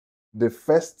The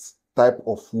first type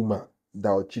of woman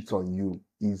that will cheat on you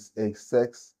is a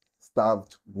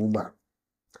sex-starved woman.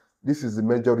 This is the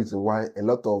major reason why a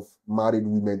lot of married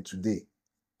women today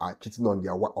are cheating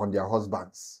on their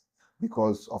husbands,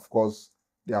 because of course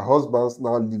their husbands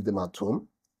now leave them at home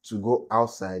to go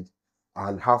outside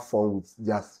and have fun with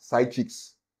their side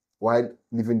chicks while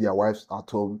leaving their wives at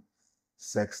home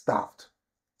sex-starved.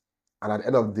 And at the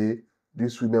end of the day,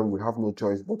 these women will have no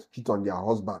choice but to cheat on their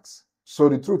husbands. So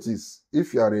the truth is,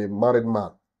 if you are a married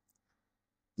man,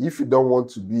 if you don't want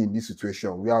to be in this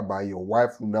situation whereby your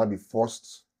wife will now be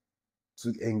forced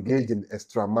to engage in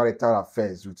extramarital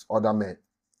affairs with other men,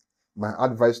 my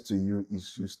advice to you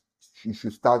is you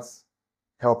should start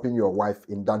helping your wife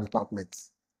in that department.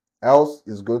 Else,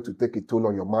 it's going to take a toll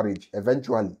on your marriage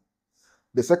eventually.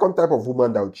 The second type of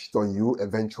woman that will cheat on you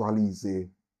eventually is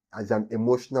an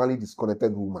emotionally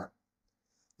disconnected woman.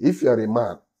 If you're a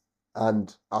man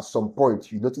and at some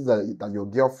point you notice that your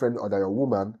girlfriend or that your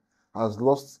woman has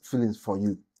lost feelings for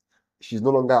you, she's no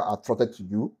longer attracted to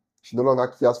you, she no longer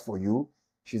cares for you,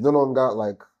 she's no longer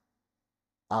like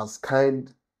as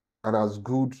kind and as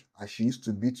good as she used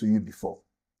to be to you before.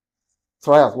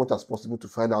 Try as much as possible to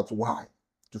find out why,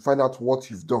 to find out what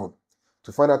you've done,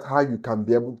 to find out how you can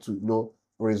be able to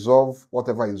resolve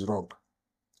whatever is wrong,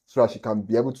 so that she can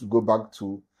be able to go back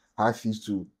to how she used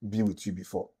to be with you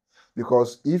before.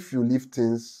 Because if you leave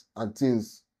things and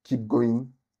things keep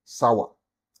going sour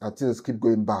and things keep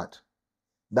going bad,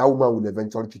 that woman will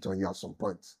eventually cheat on you at some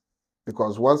point.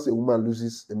 Because once a woman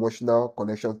loses emotional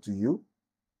connection to you,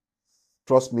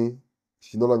 trust me,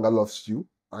 she no longer loves you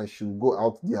and she will go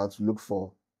out there to look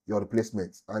for your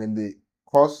replacement. And in the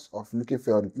course of looking for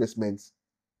your replacement,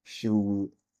 she will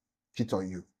cheat on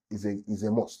you. Is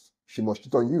a must. She must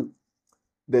cheat on you.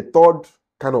 The third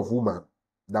kind of woman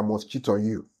that must cheat on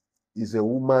you is a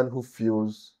woman who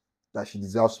feels that she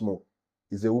deserves more.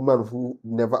 Is a woman who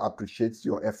never appreciates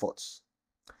your efforts.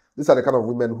 These are the kind of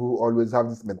women who always have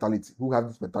this mentality,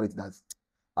 that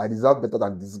I deserve better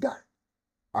than this guy.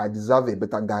 I deserve a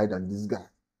better guy than this guy.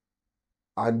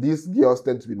 And these girls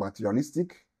tend to be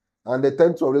materialistic, and they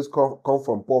tend to always come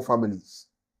from poor families,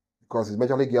 because it's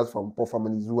majorly girls from poor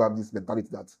families who have this mentality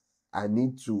that I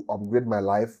need to upgrade my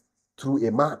life through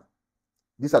a man.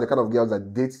 These are the kind of girls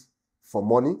that date for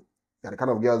money. They are the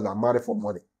kind of girls that marry for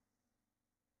money.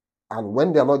 And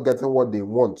when they are not getting what they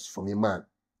want from a man,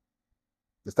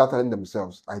 they start telling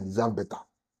themselves, I deserve better.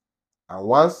 And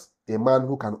once a man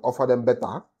who can offer them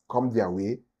better comes their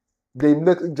way, they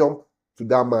immediately jump to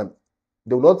that man.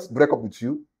 They will not break up with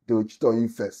you. They will cheat on you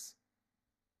first.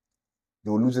 They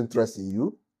will lose interest in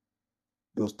you.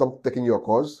 They will stop taking your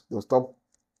calls. They will stop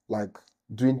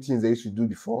doing things they used to do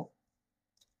before.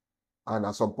 And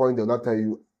at some point, they will not tell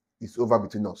you it's over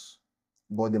between us.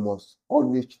 But they must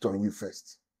always cheat on you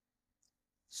first.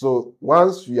 So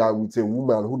once you are with a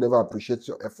woman who never appreciates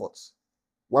your efforts,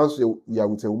 once you are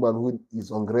with a woman who is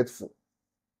ungrateful,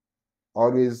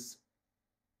 always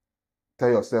tell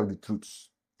yourself the truth.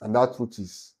 And that truth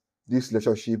is, this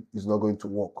relationship is not going to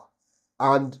work.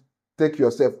 And take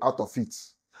yourself out of it.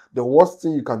 The worst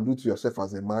thing you can do to yourself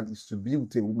as a man is to be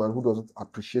with a woman who doesn't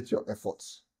appreciate your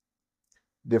efforts.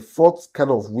 The fourth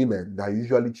kind of women that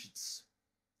usually cheats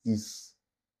is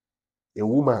a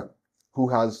woman who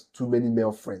has too many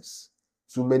male friends,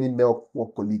 too many male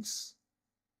work colleagues.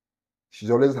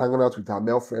 She's always hanging out with her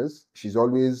male friends. She's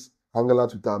always hanging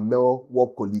out with her male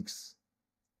work colleagues.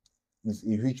 It's a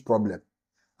huge problem.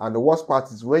 And the worst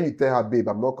part is when you tell her, babe,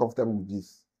 I'm not comfortable with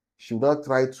this, she will not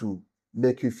try to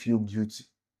make you feel guilty.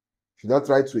 She will not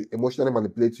try to emotionally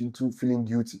manipulate you into feeling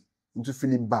guilty, into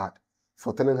feeling bad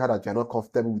for telling her that you're not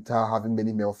comfortable with her having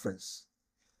many male friends.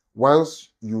 Once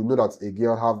you know that a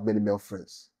girl have many male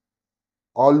friends,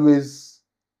 always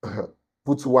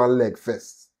put one leg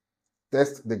first.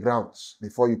 Test the grounds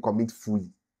before you commit fully.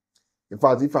 In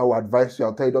fact, if I would advise you,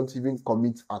 I'll tell you don't even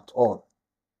commit at all,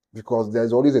 because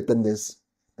there's always a tendency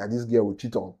that this girl will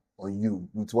cheat on you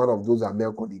with one of those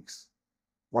male colleagues,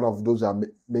 one of those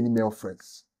many male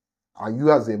friends. And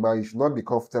you as a man, you should not be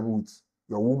comfortable with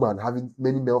your woman having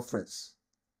many male friends.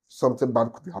 Something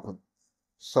bad could happen.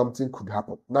 Something could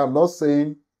happen. Now, I'm not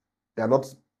saying there are not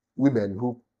women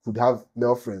who could have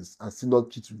male friends and still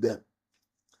not cheat with them.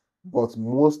 But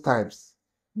most times,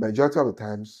 majority of the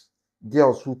times,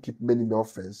 girls who keep many male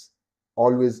friends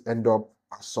always end up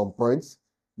at some point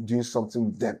doing something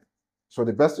with them. So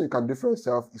the best thing you can do for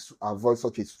yourself is to avoid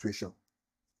such a situation.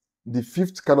 The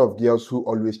fifth kind of girls who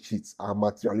always cheat are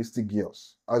materialistic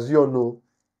girls. As you all know,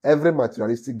 every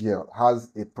materialistic girl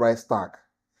has a price tag.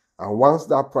 And once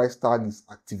that price tag is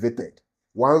activated,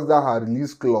 once that her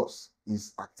release clause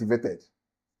is activated,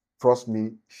 trust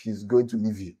me, she's going to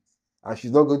leave you. And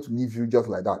she's not going to leave you just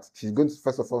like that. She's going to,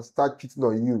 first of all, start cheating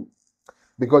on you.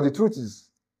 Because the truth is,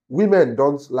 women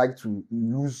don't like to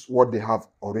lose what they have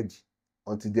already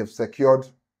until they've secured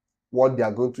what they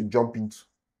are going to jump into.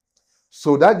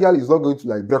 So that girl is not going to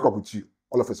like break up with you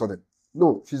all of a sudden.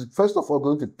 No, she's first of all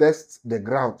going to test the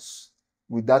grounds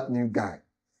with that new guy.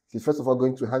 She's first of all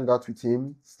going to hang out with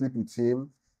him, sleep with him.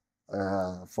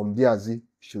 From DRZ,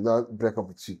 she will not break up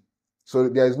with you. So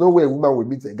there is no way a woman will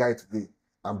meet a guy today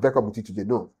and break up with you today.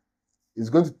 No. It's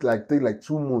going to like take like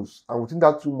 2 months. And within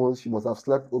that 2 months, she must have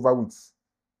slept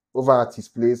over at his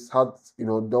place, had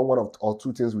done one or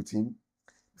two things with him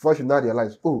before she now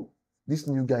realize, oh, this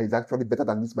new guy is actually better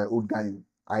than this my old guy.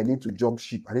 I need to jump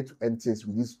ship. I need to end things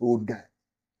with this old guy.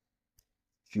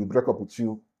 She will break up with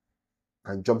you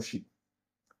and jump ship.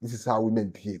 This is how women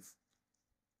behave.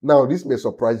 Now, this may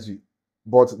surprise you,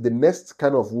 but the next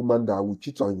kind of woman that will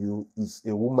cheat on you is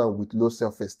a woman with low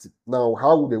self-esteem. Now,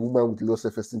 how would a woman with low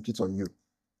self-esteem cheat on you?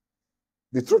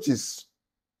 The truth is,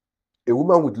 a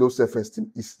woman with low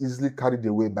self-esteem is easily carried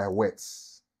away by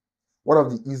words. One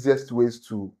of the easiest ways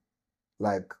to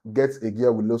like get a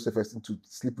girl with low self-esteem to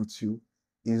sleep with you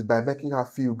is by making her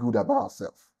feel good about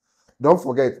herself. Don't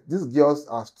forget, these girls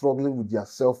are struggling with their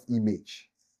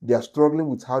self-image. They are struggling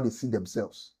with how they see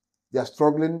themselves. They are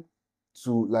struggling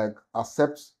to like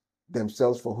accept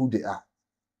themselves for who they are.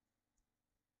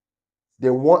 They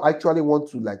actually want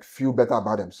to like feel better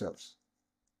about themselves.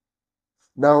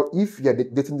 Now, if you're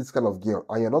dating this kind of girl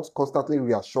and you're not constantly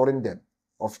reassuring them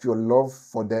of your love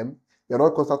for them, you're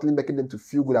not constantly making them to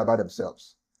feel good about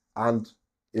themselves, and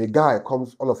a guy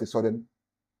comes all of a sudden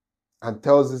and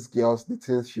tells these girls the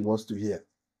things she wants to hear.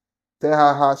 Tell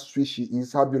her how sweet she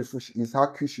is, how beautiful she is, how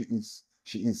cute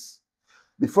she is.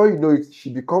 Before you know it,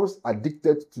 she becomes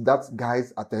addicted to that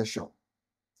guy's attention.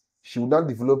 She will not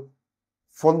develop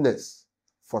fondness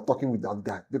for talking with that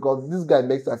guy because this guy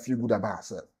makes her feel good about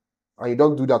herself. And you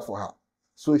don't do that for her.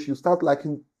 So she'll start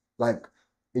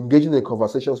engaging in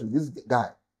conversations with this guy.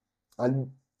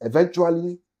 And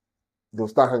eventually, they'll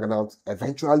start hanging out.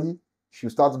 Eventually, she'll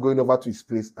start going over to his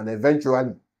place. And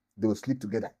eventually, they'll sleep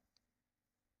together.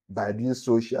 By doing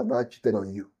so, she has not cheated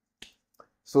on you.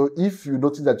 So if you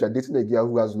notice that you're dating a girl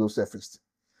who has low self-esteem,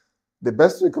 the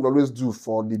best thing you can always do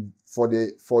for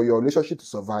your relationship to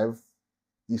survive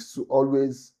is to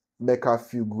always make her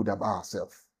feel good about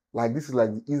herself. Like this is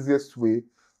like the easiest way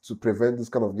to prevent this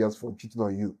kind of girls from cheating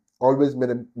on you. Always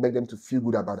make them to feel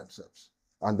good about themselves.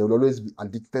 And they'll always be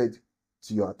addicted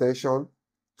to your attention,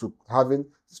 to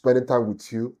spending time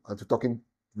with you, and to talking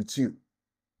with you.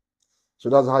 So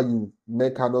that's how you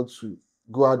make her not to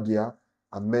go out there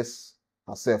and mess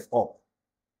herself up.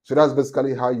 So that's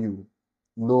basically how you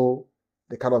know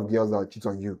the kind of girls that will cheat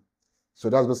on you. So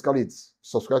that's basically it.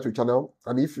 Subscribe to the channel.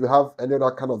 And if you have any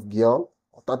other kind of girl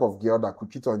or type of girl that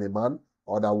could cheat on a man,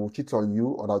 or that will cheat on you,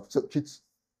 or that will cheat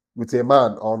with a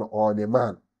man on a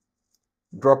man,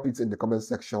 drop it in the comment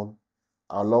section.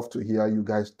 I'd love to hear you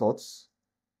guys' thoughts.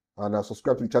 And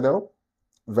subscribe to the channel.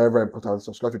 Very, very important.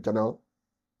 Subscribe to the channel.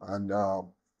 And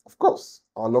of course,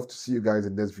 I'd love to see you guys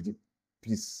in this video.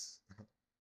 Peace.